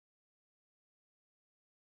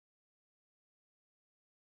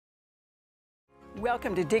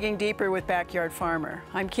Welcome to Digging Deeper with Backyard Farmer.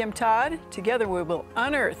 I'm Kim Todd. Together we will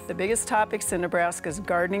unearth the biggest topics in Nebraska's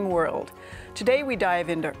gardening world. Today we dive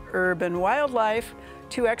into urban wildlife.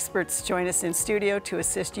 Two experts join us in studio to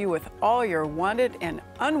assist you with all your wanted and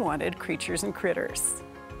unwanted creatures and critters.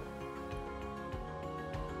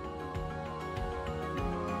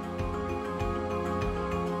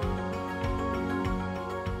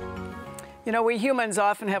 You know, we humans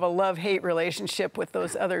often have a love-hate relationship with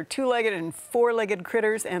those other two-legged and four-legged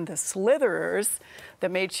critters and the slitherers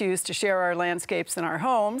that may choose to share our landscapes and our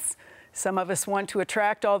homes. Some of us want to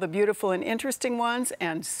attract all the beautiful and interesting ones,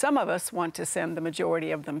 and some of us want to send the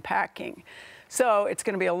majority of them packing. So it's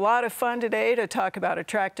going to be a lot of fun today to talk about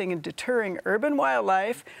attracting and deterring urban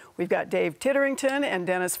wildlife. We've got Dave Titterington and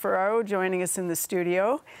Dennis Ferraro joining us in the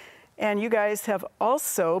studio. And you guys have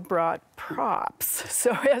also brought props.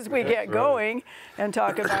 So as we get going and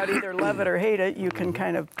talk about either love it or hate it, you can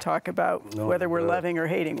kind of talk about whether we're loving or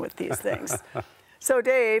hating with these things. So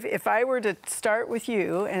Dave, if I were to start with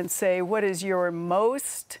you and say, what is your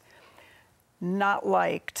most not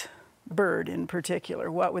liked bird in particular,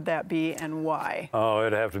 what would that be and why? Oh,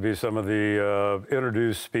 it'd have to be some of the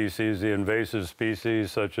introduced species, the invasive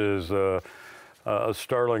species, such as a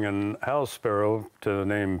starling and house sparrow, to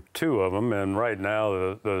name two of them. And right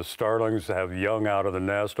now the starlings have young out of the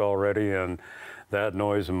nest already, and that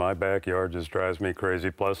noise in my backyard just drives me crazy.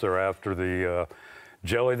 Plus they're after the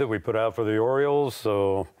jelly that we put out for the orioles,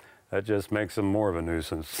 so that just makes them more of a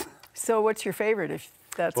nuisance. So what's your favorite if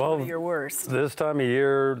that's one of your worst? This time of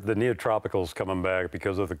year, the neotropicals coming back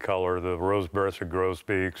because of the color, the rose-breasted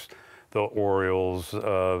grosbeaks, the orioles,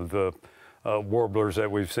 the warblers that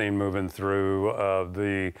we've seen moving through,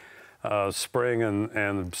 the spring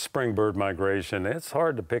and spring bird migration. It's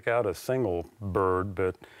hard to pick out a single bird,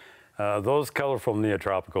 but those colorful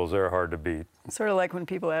neotropicals, they're hard to beat. Sort of like when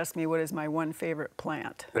people ask me, what is my one favorite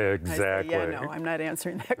plant? Exactly. I say, yeah, no, I'm not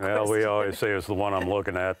answering that question. Well, we always say it's the one I'm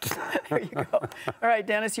looking at. There you go. All right,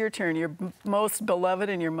 Dennis, your turn. Your most beloved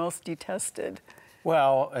and your most detested.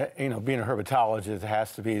 Well, you know, being a herpetologist, it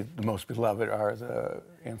has to be the most beloved are the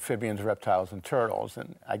amphibians, reptiles, and turtles.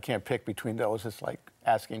 And I can't pick between those. It's like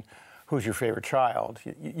asking, who's your favorite child?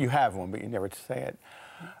 You have one, but you never say it.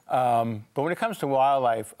 But when it comes to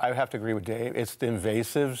wildlife, I have to agree with Dave. It's the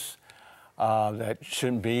invasives that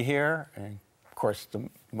shouldn't be here. And of course, the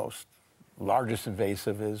most largest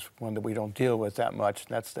invasive is one that we don't deal with that much.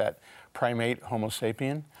 And that's that primate Homo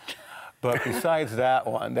sapien. But besides that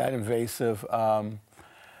one, that invasive,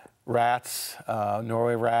 rats,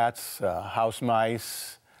 Norway rats, house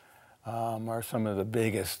mice are some of the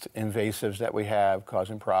biggest invasives that we have,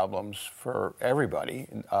 causing problems for everybody,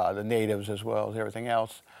 the natives as well as everything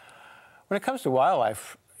else. When it comes to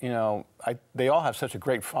wildlife, you know, they all have such a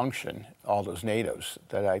great function, all those natives,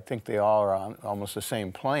 that I think they all are on almost the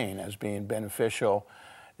same plane as being beneficial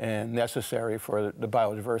and necessary for the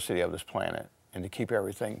biodiversity of this planet and to keep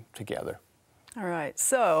everything together. All right,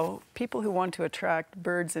 so people who want to attract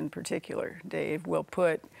birds in particular, Dave, will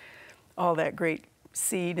put all that great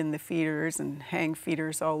seed in the feeders and hang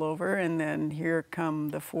feeders all over, and then here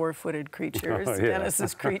come the four-footed creatures,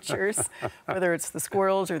 Dennis's creatures, whether it's the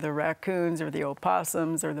squirrels or the raccoons or the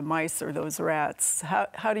opossums or the mice or those rats.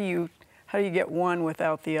 How do you get one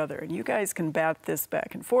without the other? And you guys can bat this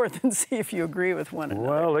back and forth and see if you agree with one another.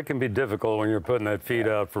 Well, it can be difficult when you're putting that feed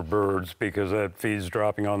out for birds because that feed's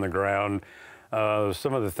dropping on the ground.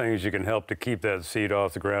 Some of the things you can help to keep that seed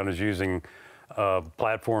off the ground is using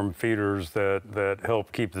platform feeders that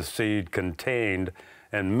help keep the seed contained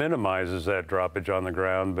and minimizes that droppage on the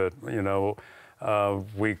ground. But, you know,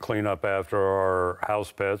 we clean up after our house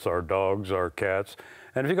pets, our dogs, our cats.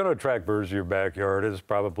 And if you're going to attract birds to your backyard, it's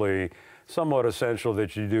probably somewhat essential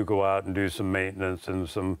that you do go out and do some maintenance and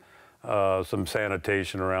some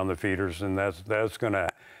sanitation around the feeders, and that's going to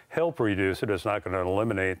help reduce it. It's not going to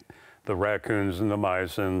eliminate the raccoons and the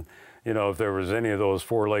mice. And you know, if there was any of those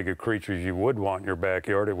four-legged creatures you would want in your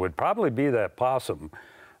backyard, it would probably be that possum.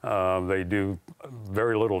 They do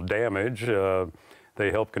very little damage. They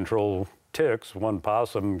help control ticks. One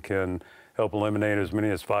possum can help eliminate as many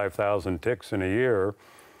as 5,000 ticks in a year.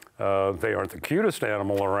 They aren't the cutest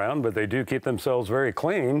animal around, but they do keep themselves very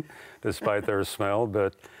clean despite their smell.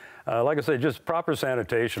 But like I say, just proper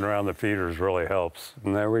sanitation around the feeders really helps.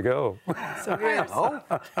 And there we go. So here's,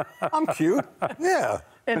 I'm cute. Yeah.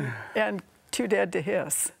 And too dead to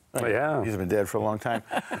hiss. Yeah. He's been dead for a long time.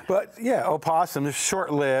 But yeah, opossums,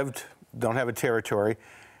 short-lived, don't have a territory.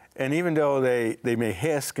 And even though they may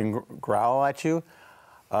hiss and growl at you,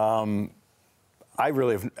 I've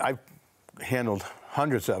handled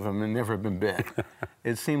hundreds of them and never been bit.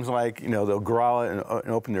 It seems like, you know, they'll growl and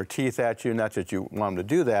open their teeth at you. Not that you want them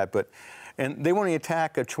to do that, but, and they won't even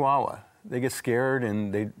attack a Chihuahua. They get scared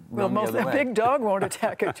and they run the other way. A big dog won't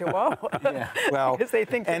attack a Chihuahua. Yeah, well, because they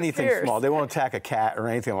think anything fierce. small. They won't attack a cat or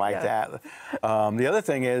anything like that. The other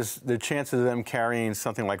thing is the chances of them carrying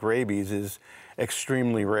something like rabies is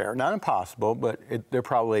extremely rare. Not impossible, but they're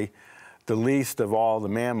probably the least of all the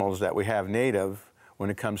mammals that we have native when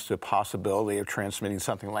it comes to possibility of transmitting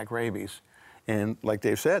something like rabies. And like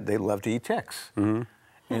Dave said, they love to eat ticks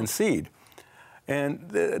and seed.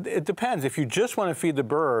 And it depends. If you just want to feed the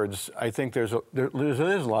birds, I think there is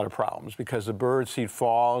a lot of problems because the bird seed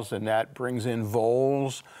falls and that brings in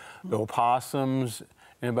voles, the opossums,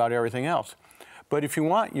 and about everything else. But if you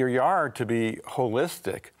want your yard to be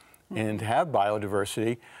holistic and to have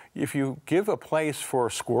biodiversity, if you give a place for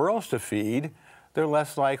squirrels to feed, they're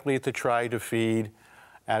less likely to try to feed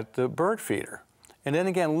at the bird feeder. And then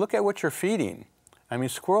again, look at what you're feeding. I mean,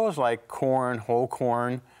 squirrels like corn, whole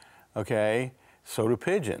corn, okay? So do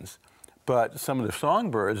pigeons. But some of the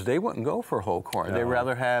songbirds, they wouldn't go for whole corn. No. They'd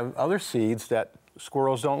rather have other seeds that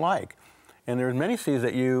squirrels don't like. And there's many seeds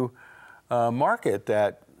that you market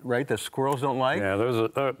that, right, that squirrels don't like. Yeah,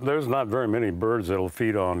 there's not very many birds that'll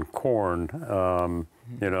feed on corn.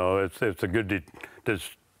 You know, it's a good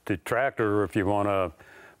detractor if you want to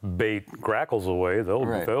bait grackles away.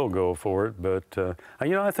 They'll go for it. But you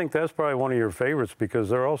know, I think that's probably one of your favorites because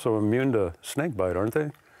they're also immune to snake bite, aren't they?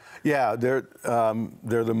 Yeah, they're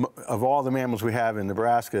of all the mammals we have in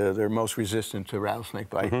Nebraska, they're most resistant to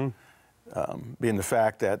rattlesnake bite, being the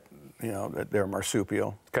fact that, you know, that they're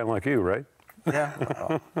marsupial. Kind of like you, right?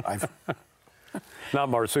 Yeah. Not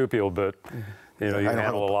marsupial, but you know, you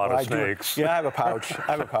handle a lot of snakes. Yeah, I have a pouch.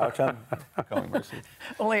 I'm going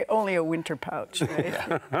marsupial. Only a winter pouch, right?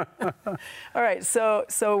 Yeah. All right, so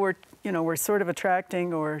we're sort of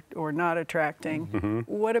attracting or not attracting.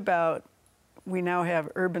 What about, we now have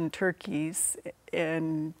urban turkeys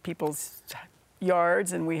in people's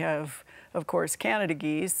yards, and we have, of course, Canada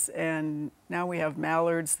geese, and now we have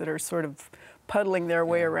mallards that are sort of puddling their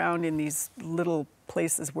way around in these little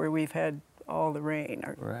places where we've had all the rain.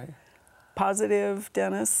 Right. Positive,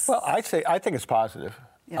 Dennis? Well, I think it's positive.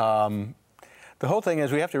 Yeah. The whole thing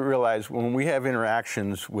is we have to realize when we have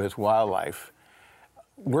interactions with wildlife,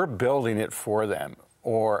 we're building it for them.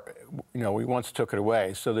 Or, you know, we once took it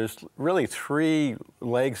away. So there's really three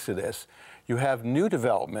legs to this. You have new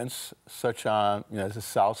developments, such on, you know, the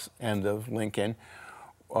south end of Lincoln,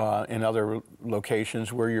 and other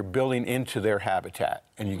locations where you're building into their habitat,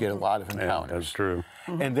 and you get a lot of encounters. Yeah, that's true.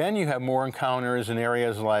 And then you have more encounters in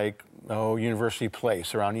areas like, University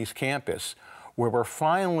Place around East Campus, where we're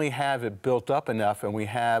finally have it built up enough, and we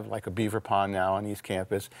have like a beaver pond now on East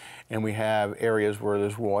Campus, and we have areas where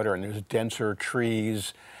there's water and there's denser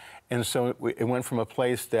trees. And so it went from a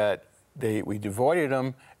place that we devoided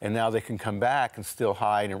them, and now they can come back and still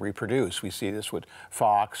hide and reproduce. We see this with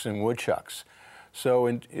fox and woodchucks.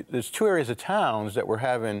 So there's two areas of towns that we're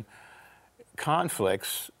having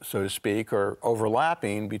conflicts, so to speak, or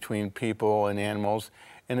overlapping between people and animals.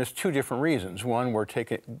 And there's two different reasons. One, we're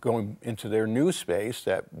going into their new space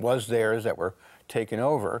that was theirs that we're taking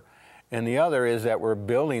over. And the other is that we're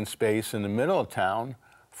building space in the middle of town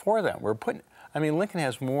for them. I mean, Lincoln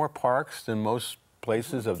has more parks than most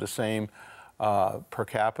places of the same per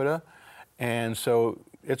capita. And so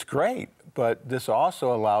it's great. But this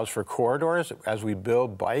also allows for corridors as we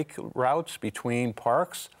build bike routes between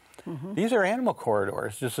parks. These are animal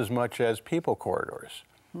corridors just as much as people corridors.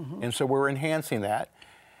 And so we're enhancing that.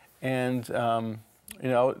 And, you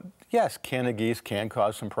know, yes, Canada geese can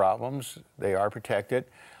cause some problems. They are protected,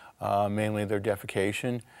 mainly their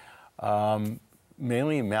defecation.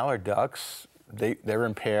 Mainly mallard ducks, they're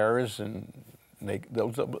in pairs, and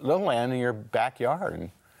they'll land in your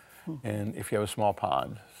backyard, and if you have a small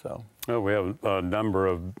pond. So. Well, we have a number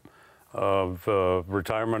of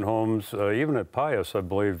retirement homes, even at Pius, I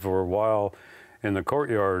believe, for a while in the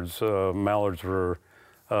courtyards, mallards were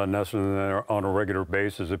nested in there on a regular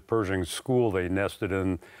basis. At Pershing School, they nested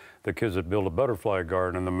in. The kids that built a butterfly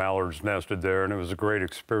garden, and the mallards nested there, and it was a great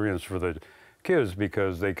experience for the kids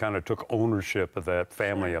because they kind of took ownership of that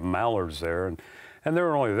family of mallards there, and they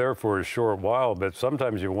were only there for a short while. But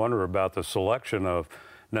sometimes you wonder about the selection of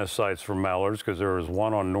nest sites for mallards, because there was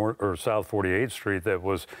one on South 48th Street that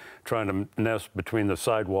was trying to nest between the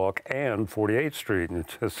sidewalk and 48th Street, and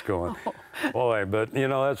it's just going, boy. But you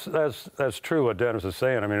know, that's true what Dennis is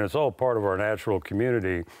saying. I mean, it's all part of our natural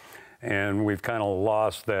community, and we've kind of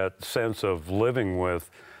lost that sense of living with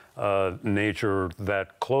nature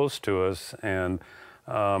that close to us. And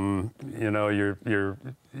You know,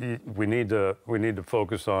 we need to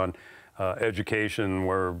focus on education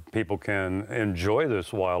where people can enjoy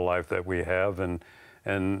this wildlife that we have and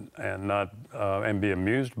not and be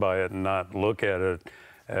amused by it and not look at it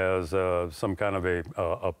as some kind of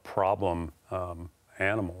a problem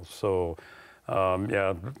animal. So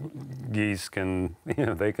yeah, geese can, you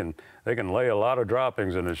know, they can lay a lot of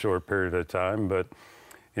droppings in a short period of time, but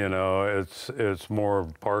you know, it's more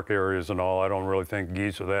park areas and all. I don't really think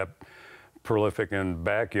geese are that prolific in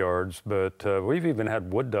backyards, but we've even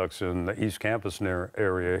had wood ducks in the East Campus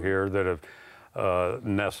area here that have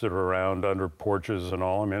nested around under porches and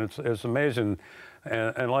all. I mean, it's amazing.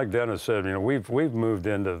 And like Dennis said, you know, we've moved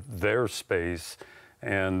into their space,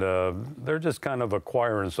 and they're just kind of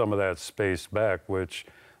acquiring some of that space back, which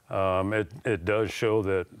it does show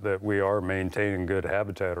that we are maintaining good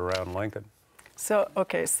habitat around Lincoln. So,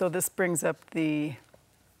 okay, so this brings up the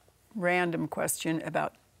random question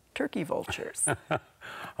about turkey vultures.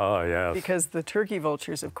 Oh, yes. Because the turkey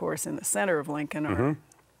vultures, of course, in the center of Lincoln are,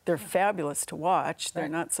 they're fabulous to watch. They're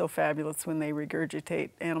not so fabulous when they regurgitate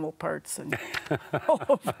animal parts and all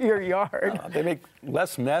over your yard. They make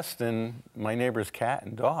less mess than my neighbor's cat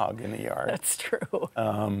and dog in the yard. That's true.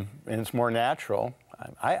 And it's more natural.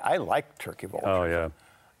 I like turkey vultures. Oh, yeah.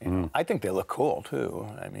 You know, I think they look cool, too.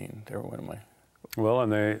 I mean, they're one of my... Well,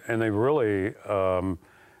 and they really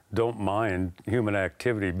don't mind human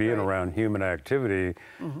activity, being around human activity.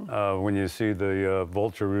 When you see the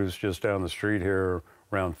vulture roost just down the street here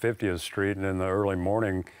around 50th Street, and in the early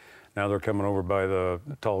morning, now they're coming over by the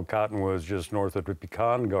tall cottonwoods just north of the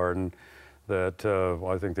pecan garden that, well,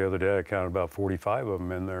 I think the other day I counted about 45 of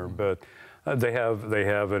them in there. But they have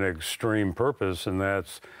an extreme purpose, and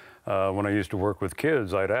that's when I used to work with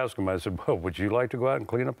kids, I'd ask them, I said, well, would you like to go out and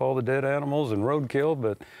clean up all the dead animals and roadkill?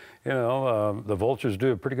 But, you know, the vultures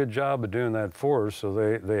do a pretty good job of doing that for us, so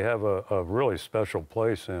they have a really special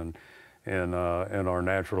place in our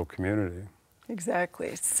natural community.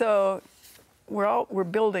 Exactly. So we're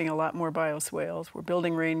building a lot more bioswales. We're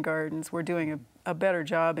building rain gardens. We're doing a better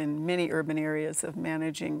job in many urban areas of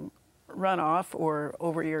managing runoff or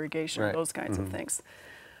over-irrigation, those kinds of things.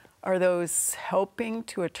 Are those helping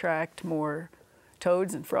to attract more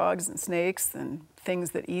toads and frogs and snakes and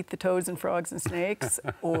things that eat the toads and frogs and snakes,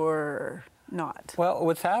 or not? Well,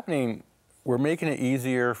 what's happening, we're making it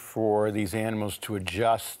easier for these animals to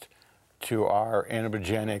adjust to our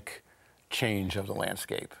anthropogenic change of the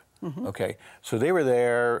landscape. Okay, so they were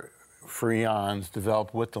there for eons,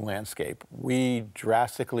 developed with the landscape. We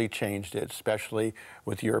drastically changed it, especially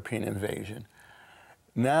with European invasion.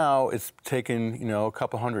 Now it's taken, you know, a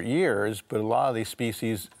couple hundred years, but a lot of these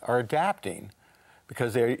species are adapting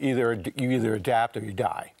because you either adapt or you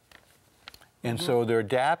die. And so they're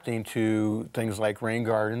adapting to things like rain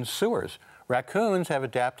gardens, sewers. Raccoons have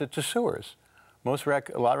adapted to sewers. A lot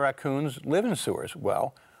of raccoons live in sewers.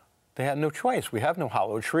 Well, they had no choice. We have no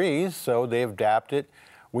hollow trees, so they've adapted.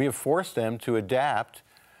 We have forced them to adapt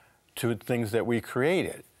to things that we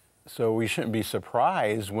created. So we shouldn't be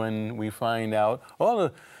surprised when we find out,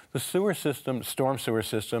 oh, the sewer system, storm sewer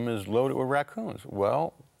system is loaded with raccoons.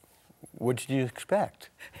 Well, what did you expect?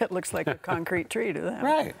 It looks like a concrete tree to them.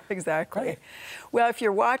 Right. Exactly. Right. Well, if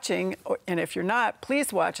you're watching, and if you're not,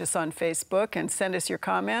 please watch us on Facebook and send us your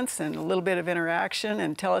comments and a little bit of interaction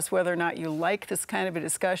and tell us whether or not you like this kind of a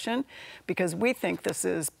discussion, because we think this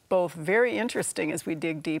is both very interesting as we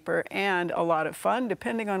dig deeper and a lot of fun,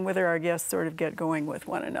 depending on whether our guests sort of get going with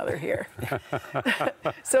one another here.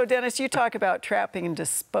 So, Dennis, you talk about trapping and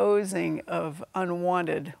disposing of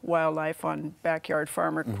unwanted wildlife on Backyard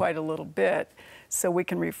Farmer quite a little bit. So we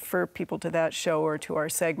can refer people to that show or to our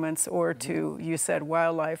segments or to, you said,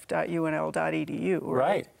 wildlife.unl.edu,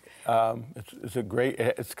 right?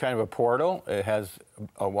 It's kind of a portal. It has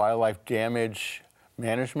a wildlife damage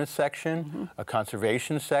management section, a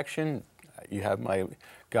conservation section. You have my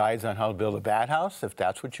guides on how to build a bat house, if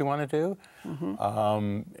that's what you want to do.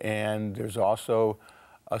 And there's also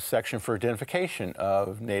a section for identification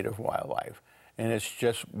of native wildlife. And it's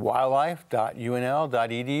just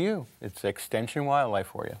wildlife.unl.edu. It's extension wildlife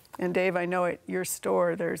for you. And Dave, I know at your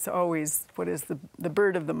store there's always what is the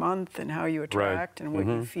bird of the month and how you attract and what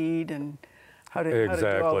you feed and how to do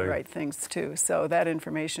all the right things too. So that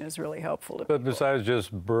information is really helpful to people. But besides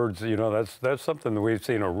just birds, you know, that's something that we've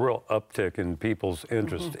seen a real uptick in people's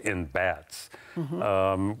interest in bats.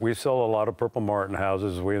 We sell a lot of purple martin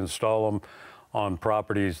houses. We install them on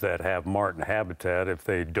properties that have martin habitat. If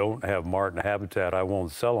they don't have martin habitat, I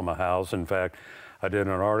won't sell them a house. In fact, I did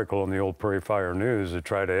an article in the old Prairie Fire News to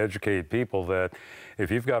try to educate people that if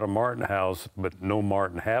you've got a martin house but no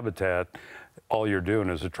martin habitat, all you're doing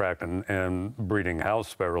is attracting and breeding house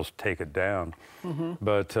sparrows, take it down.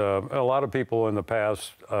 But a lot of people in the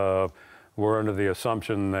past were under the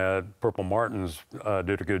assumption that purple martins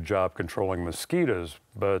did a good job controlling mosquitoes,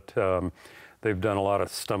 but they've done a lot of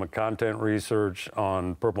stomach content research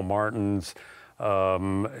on purple martins,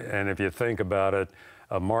 and if you think about it,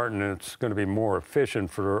 a martin, it's going to be more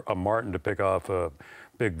efficient for a martin to pick off a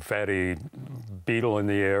big fatty beetle in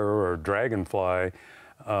the air or dragonfly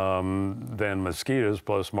than mosquitoes,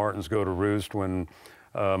 plus martins go to roost when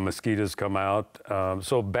mosquitoes come out.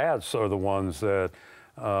 So bats are the ones that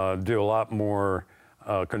do a lot more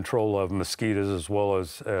control of mosquitoes as well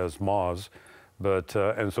as moths. But,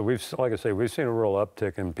 and so we've, like I say, we've seen a real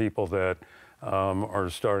uptick in people that are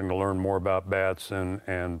starting to learn more about bats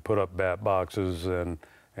and put up bat boxes and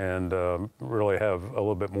really have a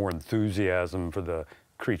little bit more enthusiasm for the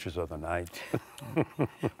creatures of the night.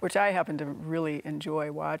 Which I happen to really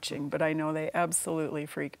enjoy watching, but I know they absolutely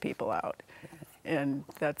freak people out. And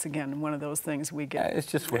that's, again, one of those things we get. Yeah, it's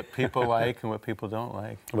just what people like and what people don't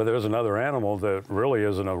like. But there's another animal that really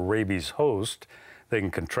isn't a rabies host. They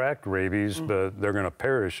can contract rabies, but they're going to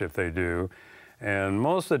perish if they do. And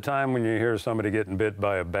most of the time when you hear somebody getting bit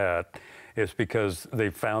by a bat, it's because they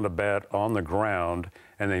found a bat on the ground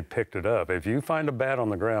and they picked it up. If you find a bat on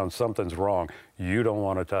the ground, something's wrong. You don't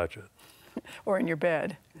want to touch it. Or in your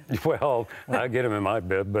bed. Well, I get them in my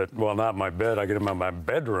bed, but, well, not my bed. I get them in my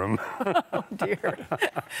bedroom. Oh, dear.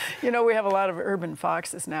 You know, we have a lot of urban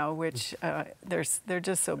foxes now, which they're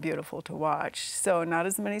just so beautiful to watch. So not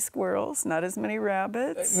as many squirrels, not as many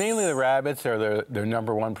rabbits. Mainly the rabbits are their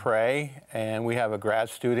number one prey, and we have a grad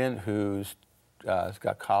student who's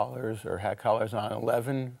got collars or had collars on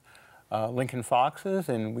 11 Lincoln foxes,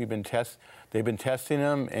 and they've been testing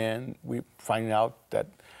them, and we finding out that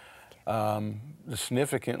the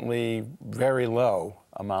significantly very low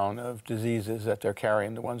amount of diseases that they're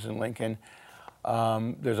carrying, the ones in Lincoln.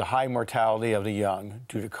 There's a high mortality of the young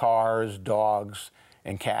due to cars, dogs,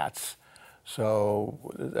 and cats. So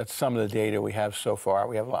that's some of the data we have so far.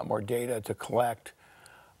 We have a lot more data to collect.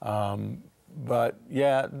 But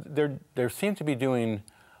yeah, they seem to be doing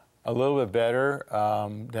a little bit better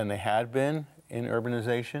than they had been in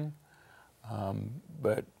urbanization.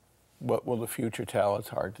 But what will the future tell? It's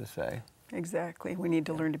hard to say. Exactly. We need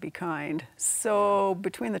to learn to be kind. So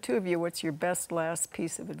between the two of you, what's your best last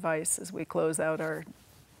piece of advice as we close out our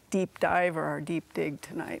deep dive or our deep dig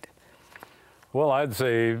tonight? Well, I'd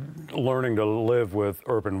say learning to live with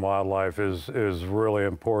urban wildlife is really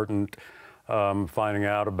important. Finding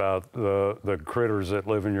out about the critters that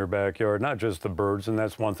live in your backyard, not just the birds, and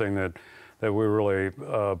that's one thing that we really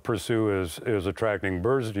pursue is attracting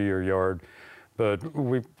birds to your yard. But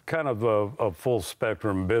we kind of a full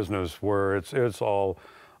spectrum business where it's all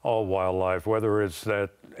wildlife, whether it's that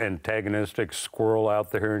antagonistic squirrel out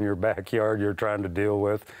there in your backyard you're trying to deal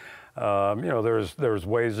with. You know, there's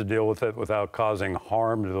ways to deal with it without causing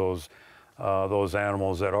harm to those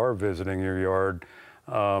animals that are visiting your yard.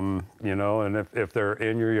 You know, and if they're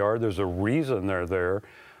in your yard, there's a reason they're there.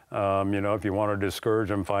 You know, if you want to discourage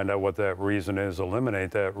them, find out what that reason is, eliminate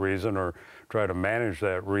that reason, or try to manage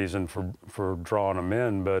that reason for drawing them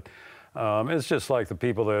in. But it's just like the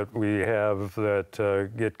people that we have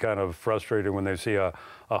that get kind of frustrated when they see a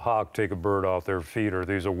hawk take a bird off their feeder.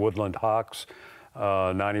 These are woodland hawks.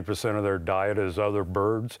 90% of their diet is other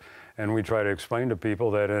birds. And we try to explain to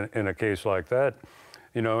people that in a case like that,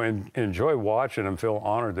 you know, enjoy watching and feel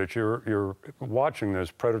honored that you're watching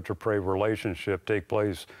this predator-prey relationship take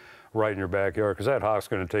place right in your backyard, because that hawk's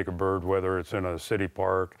going to take a bird whether it's in a city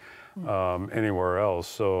park, anywhere else.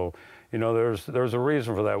 So, you know, there's a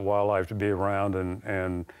reason for that wildlife to be around,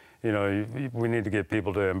 and you know, we need to get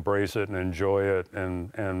people to embrace it and enjoy it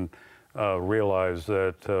and realize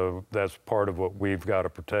that that's part of what we've got to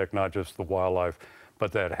protect, not just the wildlife,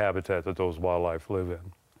 but that habitat that those wildlife live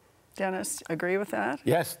in. Dennis, agree with that?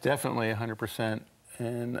 Yes, definitely, 100%.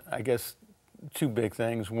 And I guess two big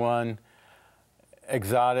things. One,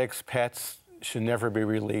 exotics, pets should never be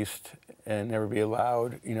released and never be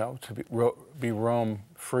allowed, you know, to be roam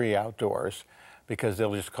free outdoors, because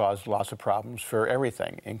they'll just cause lots of problems for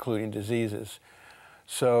everything, including diseases.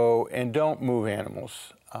 So, and don't move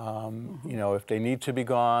animals. You know, if they need to be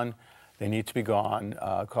gone, they need to be gone.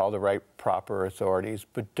 Call the right proper authorities,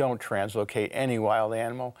 but don't translocate any wild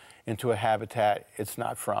animal into a habitat it's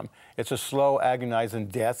not from. It's a slow, agonizing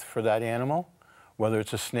death for that animal, whether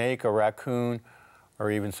it's a snake, a raccoon,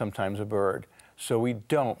 or even sometimes a bird. So we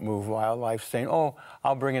don't move wildlife saying, oh,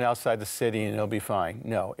 I'll bring it outside the city and it'll be fine.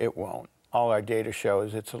 No, it won't. All our data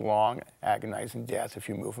shows it's a long, agonizing death if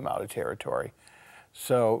you move them out of territory.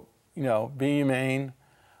 So, you know, be humane,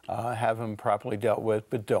 have them properly dealt with,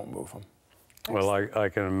 but don't move them. Well, I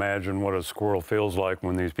can imagine what a squirrel feels like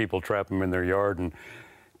when these people trap him in their yard and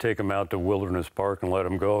take him out to Wilderness Park and let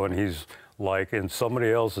him go, and he's like in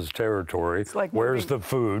somebody else's territory. It's like where's the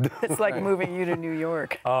food? It's like moving you to New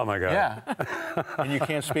York. Oh my God. Yeah, and you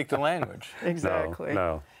can't speak the language. Exactly.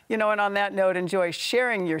 No. You know, and on that note, enjoy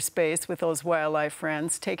sharing your space with those wildlife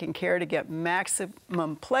friends, taking care to get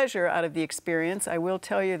maximum pleasure out of the experience. I will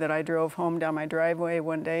tell you that I drove home down my driveway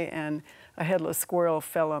one day and a headless squirrel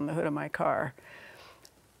fell on the hood of my car.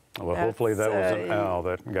 Well, hopefully that was an owl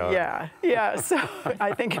that got it. Yeah, so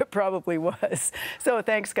I think it probably was. So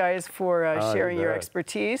thanks, guys, for sharing your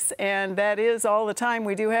expertise. And that is all the time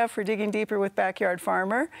we do have for Digging Deeper with Backyard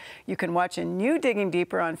Farmer. You can watch a new Digging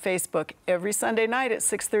Deeper on Facebook every Sunday night at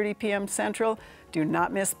 6:30 p.m. Central. Do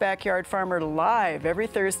not miss Backyard Farmer live every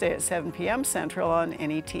Thursday at 7 p.m. Central on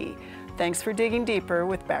NET. Thanks for digging deeper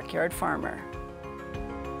with Backyard Farmer.